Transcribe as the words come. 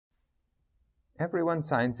Everyone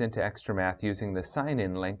signs into XtraMath using the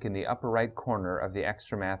sign-in link in the upper right corner of the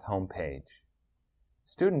XtraMath homepage.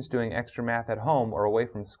 Students doing XtraMath at home or away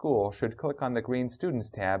from school should click on the green Students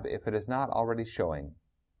tab if it is not already showing.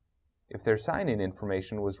 If their sign-in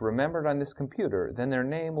information was remembered on this computer, then their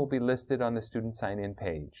name will be listed on the student sign-in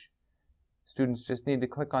page. Students just need to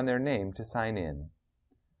click on their name to sign in.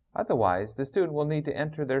 Otherwise, the student will need to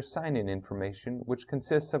enter their sign-in information, which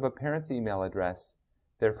consists of a parent's email address,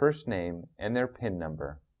 their first name, and their PIN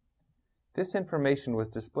number. This information was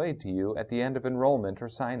displayed to you at the end of enrollment or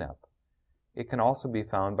sign-up. It can also be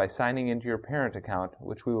found by signing into your parent account,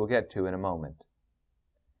 which we will get to in a moment.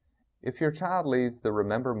 If your child leaves the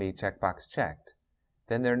Remember Me checkbox checked,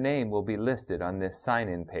 then their name will be listed on this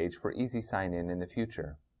sign-in page for easy sign-in in the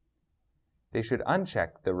future. They should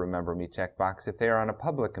uncheck the Remember Me checkbox if they are on a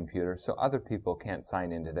public computer so other people can't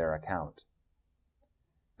sign into their account.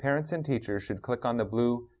 Parents and teachers should click on the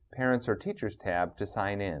blue Parents or Teachers tab to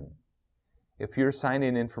sign in. If your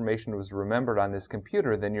sign-in information was remembered on this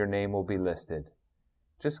computer, then your name will be listed.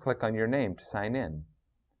 Just click on your name to sign in.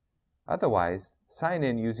 Otherwise, sign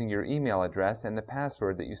in using your email address and the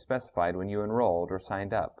password that you specified when you enrolled or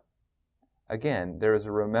signed up. Again, there is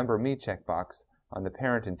a Remember Me checkbox on the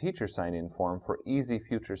Parent and Teacher sign-in form for easy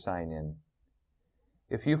future sign-in.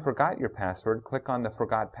 If you forgot your password, click on the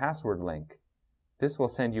Forgot Password link. This will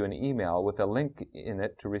send you an email with a link in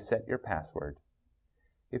it to reset your password.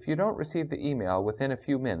 If you don't receive the email within a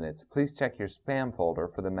few minutes, please check your spam folder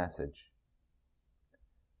for the message.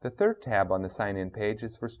 The third tab on the sign-in page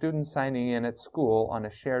is for students signing in at school on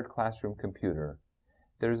a shared classroom computer.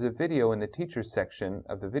 There is a video in the Teachers section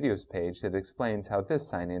of the Videos page that explains how this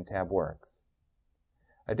sign-in tab works.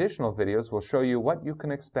 Additional videos will show you what you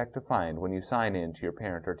can expect to find when you sign in to your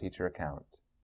parent or teacher account.